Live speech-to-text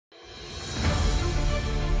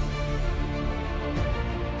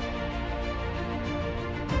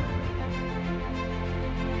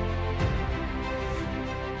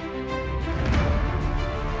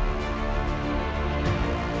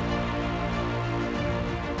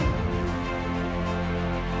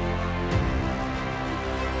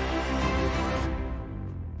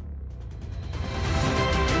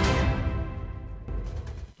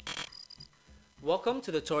Welcome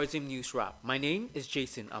to the Tourism News Wrap. My name is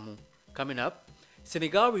Jason Amu. Coming up,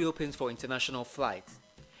 Senegal reopens for international flights.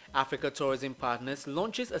 Africa Tourism Partners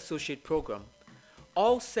launches associate program.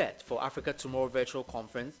 All set for Africa Tomorrow virtual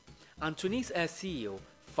conference, and Tunis Air CEO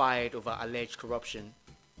fired over alleged corruption.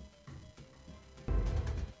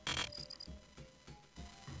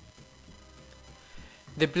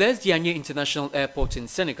 The Blaise Diagne International Airport in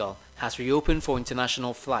Senegal has reopened for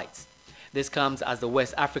international flights. This comes as the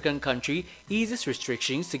West African country eases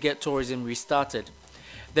restrictions to get tourism restarted.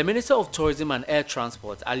 The Minister of Tourism and Air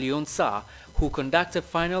Transport, Alioune Sarr, who conducted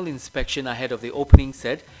final inspection ahead of the opening,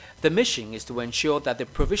 said the mission is to ensure that the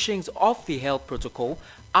provisions of the health protocol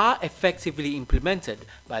are effectively implemented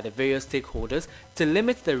by the various stakeholders to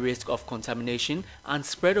limit the risk of contamination and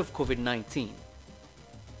spread of COVID-19.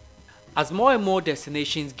 As more and more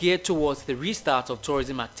destinations gear towards the restart of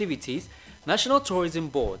tourism activities, national tourism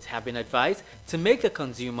boards have been advised to make the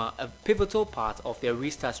consumer a pivotal part of their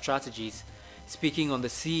restart strategies. Speaking on the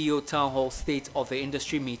CEO Town Hall State of the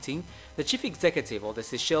Industry meeting, the Chief Executive of the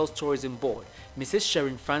Seychelles Tourism Board, Mrs.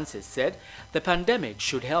 Sherin Francis, said the pandemic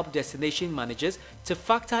should help destination managers to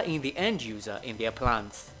factor in the end user in their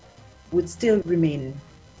plans. Would still remain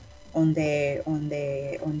on their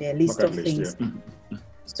list of things. Yeah.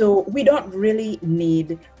 So we don't really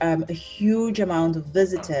need a huge amount of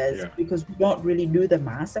visitors because we don't really do the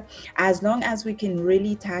mass. As long as we can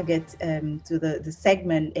really target to the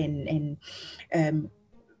segment and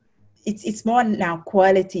it's more now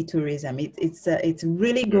quality tourism. It's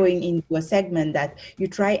really going into a segment that you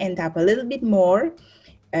try and tap a little bit more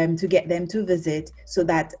to get them to visit, so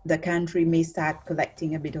that the country may start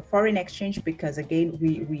collecting a bit of foreign exchange, because again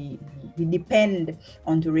we depend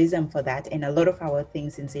on tourism for that, and a lot of our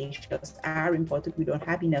things in Seychelles are imported. We don't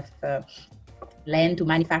have enough land to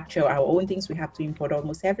manufacture our own things. We have to import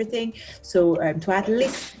almost everything. So to at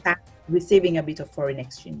least start receiving a bit of foreign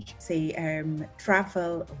exchange.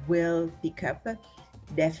 Travel will pick up,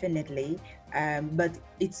 definitely, but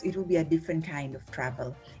it will be a different kind of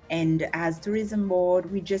travel. And as tourism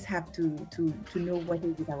board, we just have to know what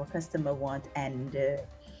is it our customer want and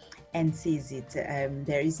seize it.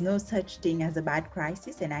 There is no such thing as a bad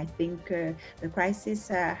crisis, and I think the crisis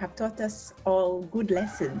have taught us all good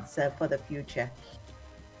lessons for the future.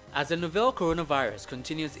 As the novel coronavirus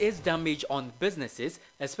continues its damage on businesses,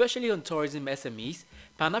 especially on tourism SMEs,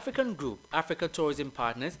 Pan-African Group Africa Tourism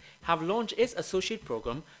Partners have launched its associate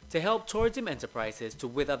program to help tourism enterprises to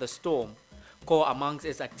weather the storm. Core amongst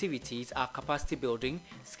its activities are capacity building,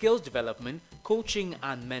 skills development, coaching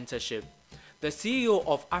and mentorship. The CEO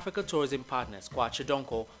of Africa Tourism Partners, Kwache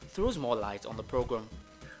Donko, throws more light on the program.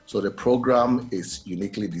 So the program is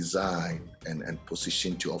uniquely designed and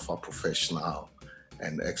positioned to offer professional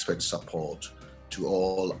and expert support to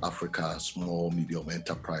all Africa's small, medium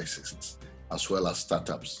enterprises, as well as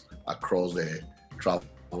startups across the travel,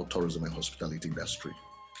 tourism and hospitality industry.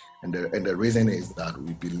 And the reason is that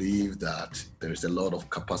we believe that there is a lot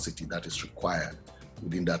of capacity that is required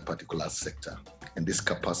within that particular sector. And this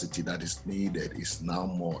capacity that is needed is now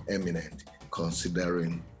more eminent,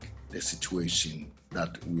 considering the situation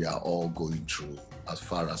that we are all going through as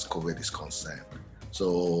far as COVID is concerned.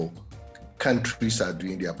 So countries are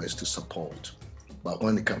doing their best to support. But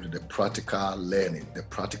when it comes to the practical learning, the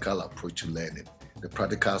practical approach to learning, the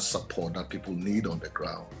practical support that people need on the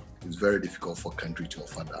ground, it's very difficult for a country to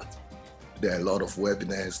offer that. There are a lot of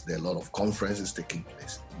webinars, there are a lot of conferences taking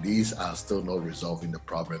place. These are still not resolving the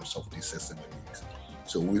problems of these SMEs.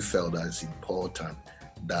 So we felt that it's important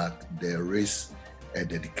that there is a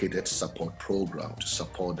dedicated support program to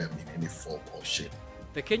support them in any form or shape.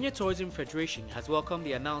 The Kenya Tourism Federation has welcomed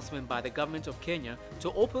the announcement by the government of Kenya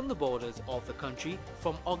to open the borders of the country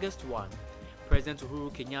from August 1. President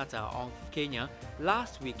Uhuru Kenyatta of Kenya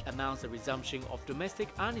last week announced the resumption of domestic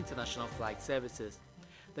and international flight services.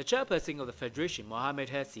 The chairperson of the Federation, Mohamed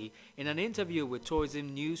Hersi, in an interview with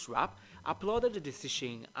Tourism NewsWrap, applauded the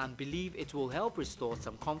decision and believed it will help restore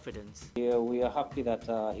some confidence. We are happy that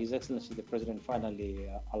His Excellency the President finally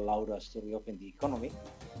allowed us to reopen the economy,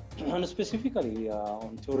 and specifically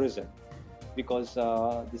on tourism, because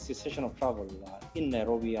the cessation of travel in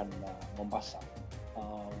Nairobi and Mombasa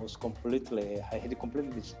was completely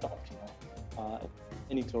stopped,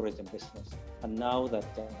 any tourism business. And now that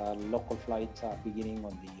local flights are beginning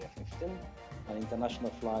on the 15th, and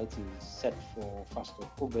international flight is set for 1st of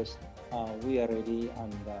August, we are ready,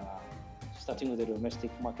 and starting with the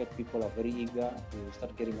domestic market, people are very eager to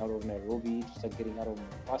start getting out of Nairobi, to start getting out of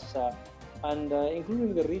Mombasa, and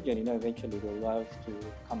including the region. Eventually they will have to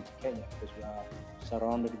come to Kenya because we are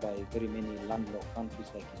surrounded by very many landlocked countries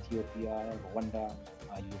like Ethiopia, Rwanda,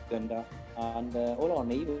 Uganda, and all our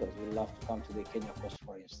neighbors will have to come to the Kenya coast,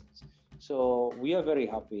 for instance. So we are very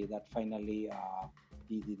happy that finally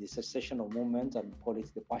the cessation of movement, and call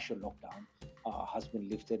it the partial lockdown, has been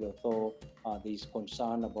lifted, although there is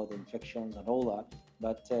concern about the infections and all that.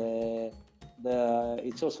 But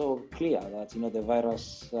it's also clear that the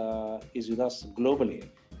virus is with us globally,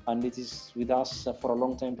 and it is with us for a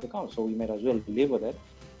long time to come. So we might as well live with it.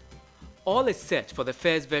 All is set for the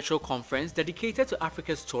first virtual conference dedicated to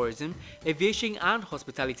Africa's tourism, aviation and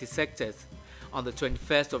hospitality sectors. On the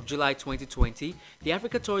 21st of July 2020, the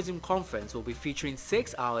Africa Tourism Conference will be featuring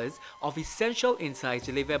 6 hours of essential insights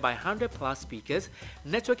delivered by 100+ speakers,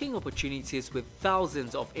 networking opportunities with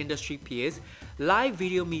thousands of industry peers, live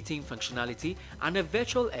video meeting functionality, and a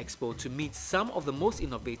virtual expo to meet some of the most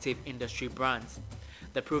innovative industry brands.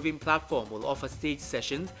 The proving platform will offer stage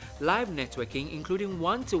sessions, live networking including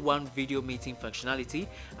one-to-one video meeting functionality,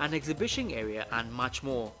 an exhibition area and much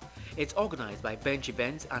more. It's organized by Bench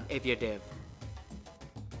Events and Aviadev.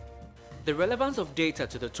 The relevance of data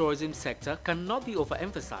to the tourism sector cannot be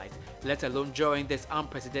overemphasized, let alone during this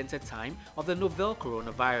unprecedented time of the novel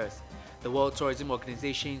coronavirus. The World Tourism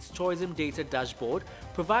Organization's Tourism Data Dashboard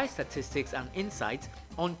provides statistics and insights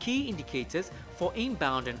on key indicators for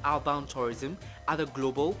inbound and outbound tourism at the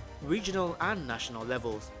global, regional and national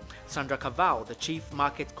levels. Sandra Caval, the Chief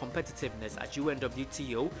Market Competitiveness at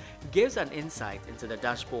UNWTO, gives an insight into the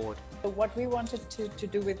dashboard. What we wanted to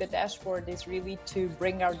do with the dashboard is really to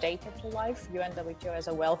bring our data to life. UNWTO has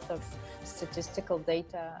a wealth of statistical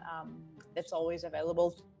data that's always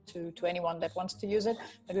available to anyone that wants to use it,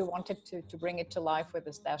 but we wanted to bring it to life with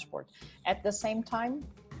this dashboard. At the same time,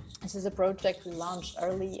 this is a project we launched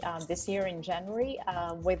early this year in January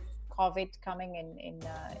with COVID coming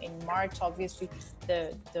in March. Obviously,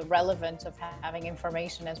 the relevance of having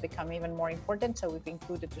information has become even more important. So we've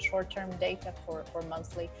included the short-term data for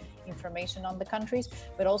monthly information on the countries,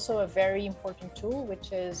 but also a very important tool,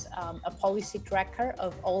 which is a policy tracker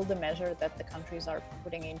of all the measures that the countries are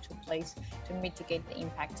putting into place to mitigate the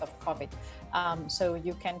impacts of COVID. So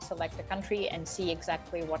you can select a country and see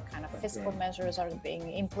exactly what kind of fiscal measures are being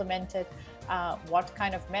implemented, what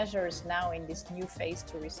kind of measures now in this new phase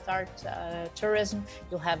to restart tourism.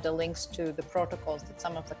 You'll have the links to the protocols that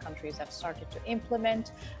some of the countries have started to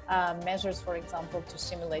implement, measures, for example, to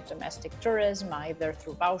stimulate domestic tourism, either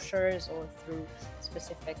through vouchers or through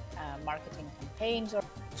specific marketing campaigns.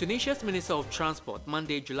 Tunisia's Minister of Transport,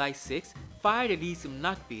 Monday, July 6, fired Elise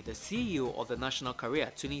Mnakbi, the CEO of the national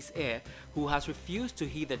carrier Tunis Air, who has refused to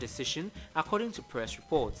heed the decision, according to press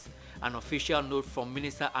reports. An official note from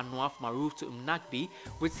Minister Anouaf Marouf to Mnakbi,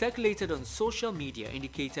 which circulated on social media,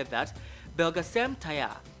 indicated that Belgasem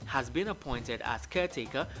Taya has been appointed as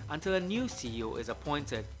caretaker until a new CEO is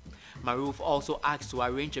appointed. Marouf also asked to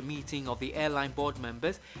arrange a meeting of the airline board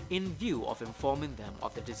members in view of informing them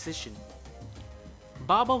of the decision.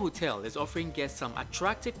 Baobab Hotel is offering guests some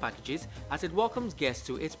attractive packages as it welcomes guests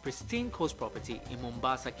to its pristine coast property in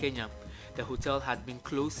Mombasa, Kenya. The hotel had been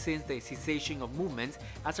closed since the cessation of movements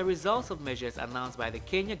as a result of measures announced by the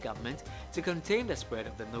Kenya government to contain the spread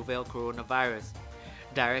of the novel coronavirus.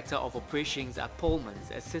 Director of Operations at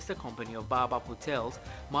Pullman's, a sister company of Baobab Hotels,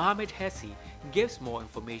 Mohammed Hessi, gives more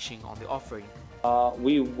information on the offering.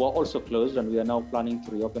 We were also closed, and we are now planning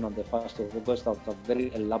to reopen on the 1st of August after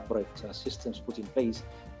very elaborate systems put in place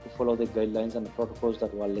to follow the guidelines and the protocols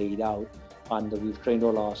that were laid out. And we've trained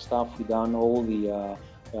all our staff. We've done all the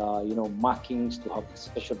markings to have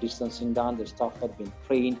special distancing done. The staff had been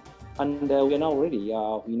trained, and we are now ready,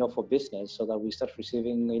 for business, so that we start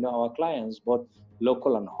receiving, our clients, both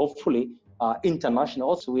local and hopefully international.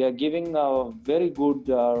 Also, we are giving very good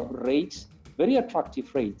rates, very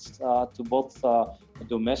attractive rates to both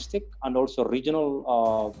domestic and also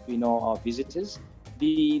regional, visitors.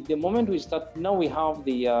 The moment we start, now we have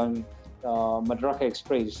the Madaraka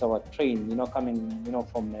Express, our train, coming,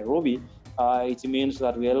 from Nairobi. It means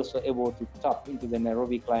that we are also able to tap into the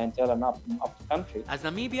Nairobi clientele and up the country. As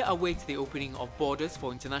Namibia awaits the opening of borders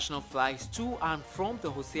for international flights to and from the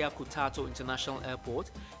Hosea Kutato International Airport,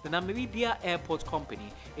 the Namibia Airport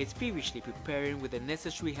Company is feverishly preparing with the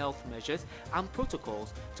necessary health measures and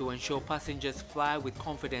protocols to ensure passengers fly with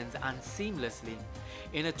confidence and seamlessly.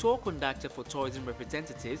 In a tour conducted for tourism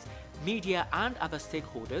representatives, media and other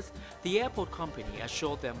stakeholders, the airport company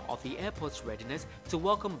assured them of the airport's readiness to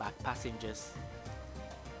welcome back passengers.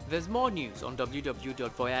 There's more news on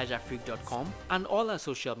www.voyageafrique.com and all our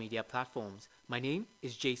social media platforms. My name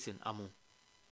is Jason Amu.